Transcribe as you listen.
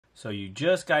So you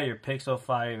just got your Pixel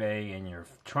 5a and you're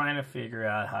trying to figure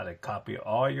out how to copy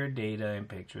all your data and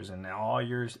pictures and all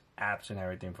your apps and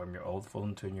everything from your old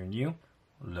phone to your new.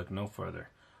 Look no further.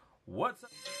 What's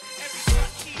up?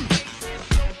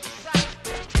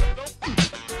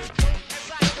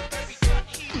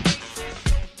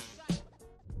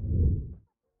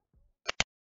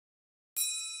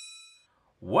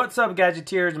 What's up,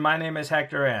 Gadgeteers? My name is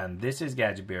Hector and this is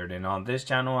Gadget Beard, and on this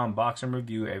channel I unbox and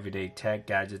review everyday tech,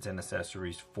 gadgets, and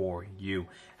accessories for you.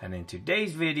 And in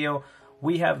today's video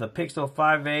we have the Pixel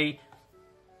 5a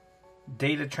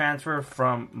data transfer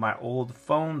from my old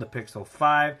phone, the Pixel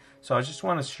 5. So I just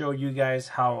want to show you guys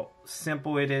how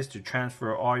simple it is to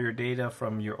transfer all your data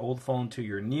from your old phone to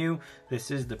your new.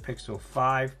 This is the Pixel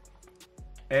 5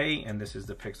 and this is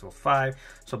the Pixel 5.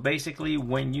 So basically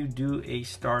when you do a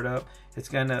startup, it's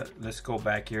gonna, let's go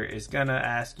back here, it's gonna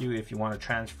ask you if you want to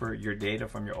transfer your data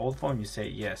from your old phone. You say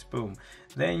yes, boom.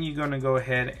 Then you're gonna go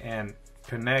ahead and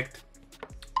connect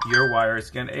your wire.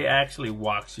 It actually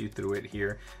walks you through it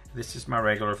here. This is my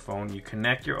regular phone. You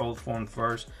connect your old phone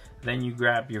first, then you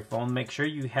grab your phone. Make sure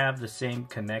you have the same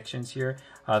connections here.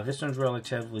 This one's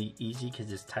relatively easy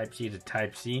because it's Type-C to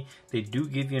Type-C. They do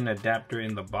give you an adapter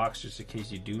in the box just in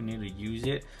case you do need to use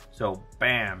it. So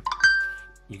bam,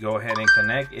 you go ahead and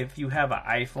connect. If you have an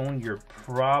iPhone, you're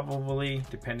probably,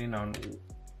 depending on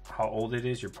how old it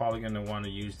is, you're probably going to want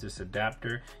to use this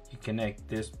adapter. You connect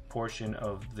this portion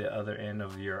of the other end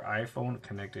of your iPhone,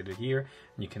 connect it here,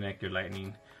 and you connect your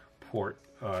lightning port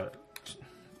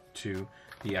to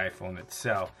the iPhone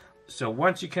itself. So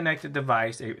once you connect the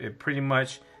device, it pretty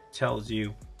much tells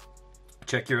you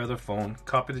check your other phone,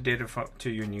 copy the data to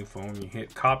your new phone. You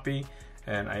hit copy,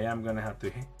 and I am going to have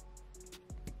to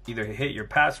either hit your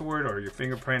password or your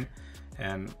fingerprint,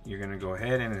 and you're going to go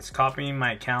ahead and it's copying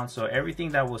my account. So everything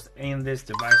that was in this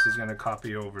device is going to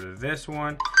copy over to this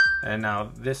one. And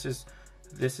now this is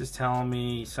telling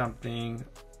me something.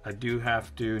 I do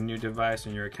have to new device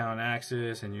on your account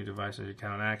access, and new device on your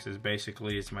account access.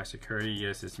 Basically it's my security.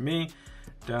 Yes, it's me.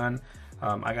 Done.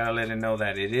 I gotta let it know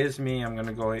that it is me. I'm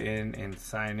gonna go in and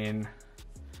sign in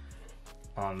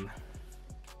on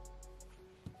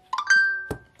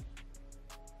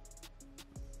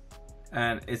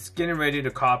and it's getting ready to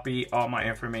copy all my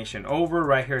information over.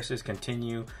 Right here it says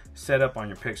continue setup on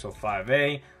your Pixel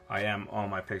 5a. I am on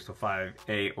my Pixel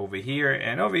 5a over here,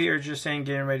 and over here just saying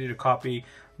getting ready to copy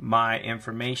my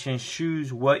information.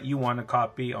 Choose what you want to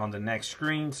copy on the next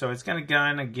screen. So it's gonna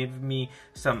kind of give me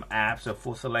some apps, a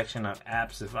full selection of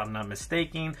apps if I'm not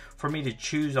mistaken, for me to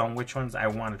choose on which ones I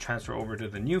want to transfer over to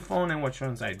the new phone and which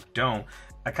ones I don't.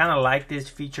 I kind of like this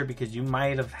feature because you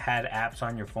might have had apps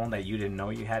on your phone that you didn't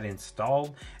know you had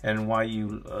installed, and while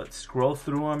you scroll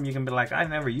through them, you can be like, I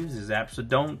never use this app. So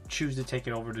don't choose to take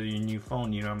it over to your new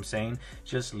phone, you know what I'm saying?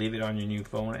 Just leave it on your new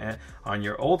phone and on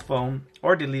your old phone,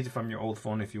 or delete it from your old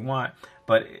phone if you want,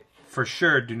 but for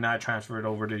sure do not transfer it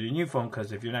over to your new phone,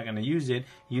 because if you're not going to use it,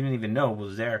 you didn't even know it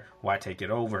was there, why take it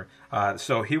over?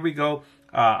 So here we go.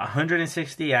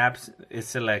 160 apps is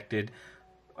selected.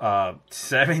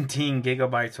 17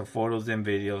 gigabytes of photos and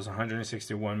videos,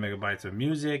 161 megabytes of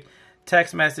music,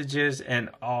 text messages, and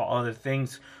all other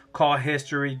things. Call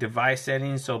history, device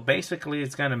settings. So basically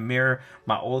it's going to mirror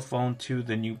my old phone to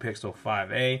the new Pixel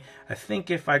 5a. I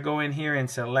think if I go in here and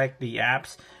select the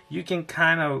apps, you can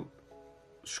kind of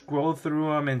scroll through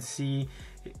them and see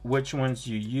which ones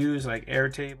you use, like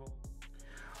Airtable.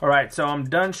 Alright, so I'm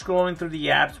done scrolling through the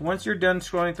apps. Once you're done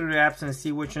scrolling through the apps and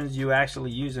see which ones you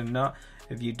actually use and not,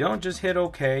 if you don't, just hit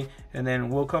OK, and then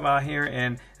we'll come out here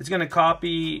and it's going to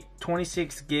copy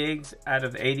 26 gigs out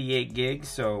of 88 gigs.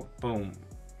 So boom,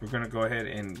 we're going to go ahead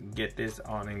and get this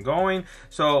on and going.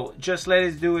 So just let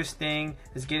it do its thing.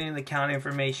 It's getting the account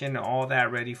information and all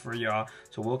that ready for y'all.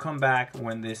 So we'll come back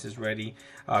when this is ready.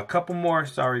 A couple more,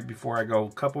 sorry, before I go,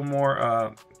 a couple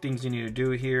more things you need to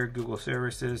do here. Google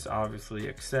services, obviously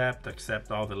accept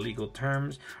all the legal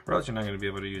terms, or else you're not going to be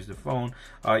able to use the phone.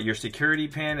 Your security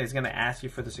pin is going to ask you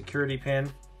for the security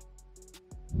pin.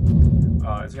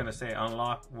 It's going to say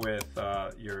unlock with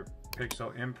your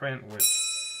Pixel imprint, which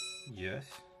yes.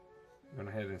 I'm going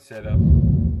ahead and set up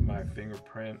my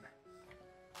fingerprint.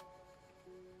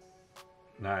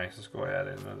 Nice. Let's go ahead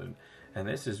and another. And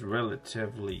this is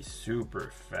relatively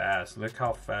super fast. Look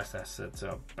how fast that sets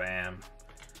up. Bam.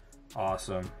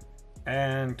 Awesome.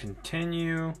 And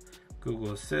continue.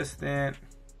 Google Assistant.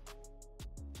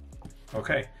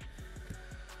 Okay.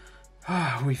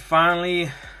 We finally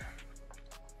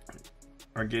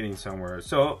are getting somewhere.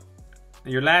 So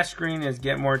your last screen is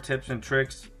get more tips and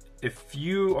tricks. If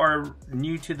you are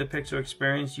new to the Pixel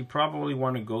experience, you probably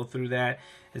want to go through that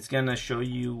It's gonna show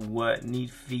you what neat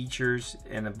features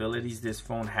and abilities this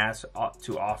phone has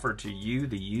to offer to you,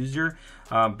 the user.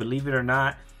 Believe it or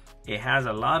not, it has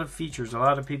a lot of features. A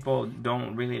lot of people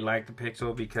don't really like the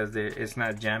Pixel because it's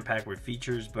not jam-packed with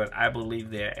features, but I believe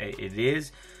that it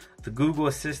is. The Google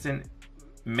Assistant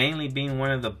mainly being one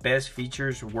of the best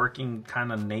features, working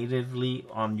kind of natively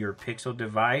on your Pixel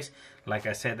device. Like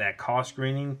I said, that call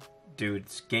screening, dude,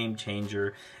 it's game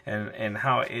changer. And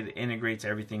how it integrates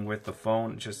everything with the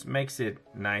phone just makes it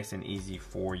nice and easy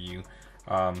for you.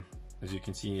 As you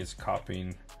can see, it's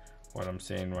copying what I'm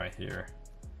saying right here.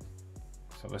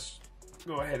 So let's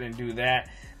go ahead and do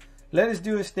that. Let us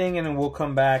do this thing and then we'll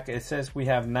come back. It says we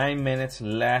have 9 minutes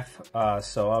left.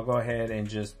 So I'll go ahead and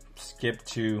just skip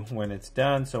to when it's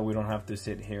done so we don't have to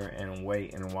sit here and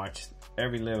wait and watch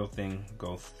every little thing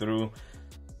go through.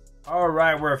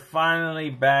 Alright, we're finally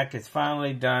back. It's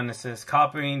finally done. It says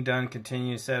copying done.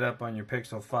 Continue setup on your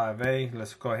Pixel 5a.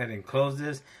 Let's go ahead and close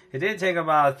this. It did take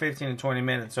about 15 to 20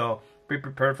 minutes, so be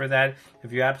prepared for that.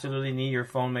 If you absolutely need your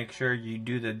phone, make sure you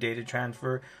do the data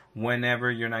transfer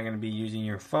whenever you're not going to be using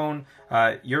your phone.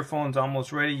 Your phone's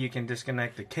almost ready. You can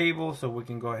disconnect the cable, so we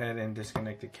can go ahead and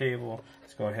disconnect the cable.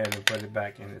 Let's go ahead and put it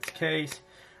back in its case.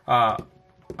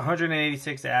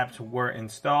 186 apps were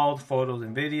installed: photos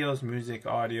and videos, music,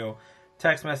 audio,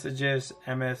 text messages,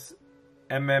 MMS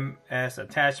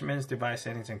attachments, device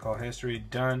settings, and call history.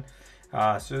 Done.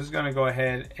 So this is going to go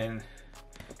ahead and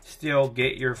still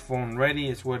get your phone ready,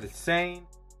 is what it's saying.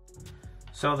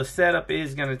 So the setup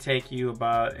is going to take you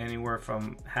about anywhere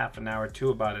from half an hour to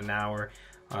about an hour.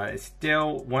 It's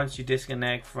still, once you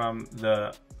disconnect from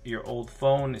your old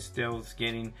phone, it's still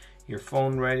getting your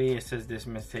phone ready. It says this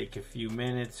must take a few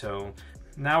minutes, so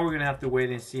now we're gonna have to wait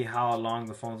and see how long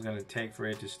the phone's gonna take for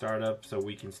it to start up so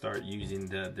we can start using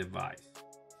the device.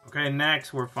 Okay,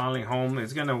 next we're finally home.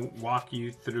 It's gonna walk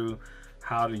you through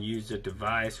how to use the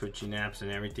device, switching apps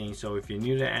and everything. So if you're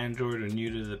new to Android or new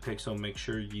to the Pixel, make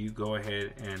sure you go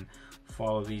ahead and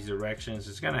follow these directions.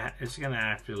 It's gonna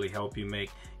actually help you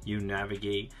make you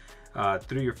navigate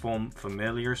through your phone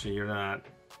familiar, so you're not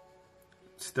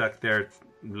stuck there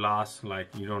lost, like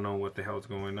you don't know what the hell's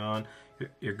going on.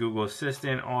 Your Google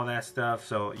Assistant, all that stuff.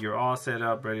 So you're all set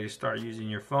up, ready to start using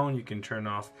your phone. You can turn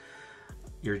off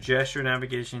your gesture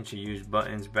navigation to use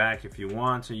buttons back if you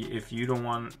want. So if you don't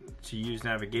want to use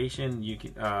navigation, you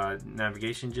can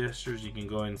navigation gestures, you can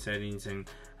go in settings and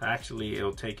actually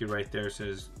it'll take you right there. It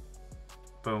says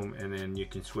boom, and then you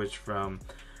can switch from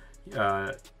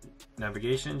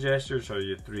navigation gestures or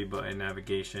your 3-button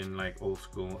navigation like old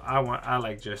school. I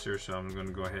like gestures, so I'm going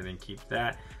to go ahead and keep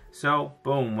that. So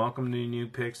boom, welcome to the new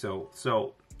Pixel.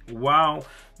 So while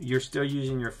you're still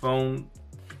using your phone,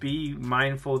 be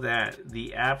mindful that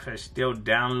the apps are still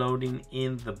downloading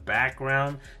in the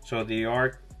background. So they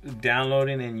are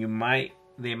downloading, and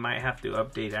they might have to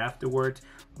update afterwards,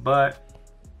 but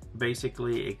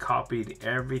basically it copied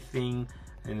everything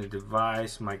in the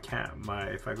device.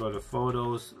 If I go to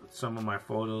photos, some of my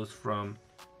photos from,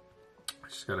 I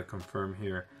just gotta confirm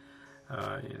here,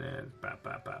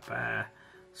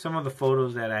 some of the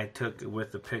photos that I took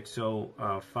with the Pixel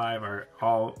 5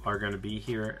 are going to be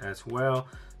here as well.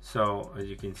 So as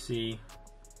you can see,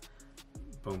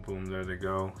 boom boom, there they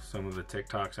go. Some of the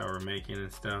TikToks I were making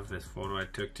and stuff. This photo I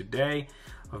took today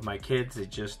of my kids. They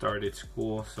just started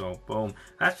school, so boom.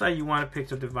 That's why you want a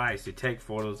Pixel device, to take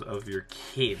photos of your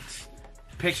kids,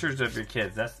 pictures of your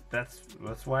kids.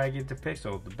 That's why I get the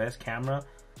Pixel, the best camera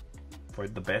for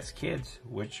the best kids,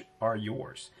 which are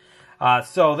yours.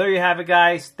 So there you have it,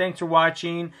 guys. Thanks for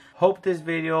watching. Hope this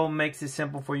video makes it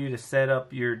simple for you to set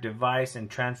up your device and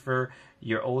transfer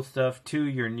your old stuff to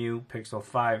your new Pixel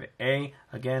 5a.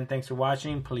 Again, thanks for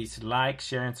watching. Please like,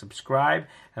 share, and subscribe.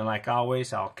 And like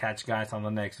always, I'll catch you guys on the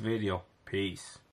next video. Peace.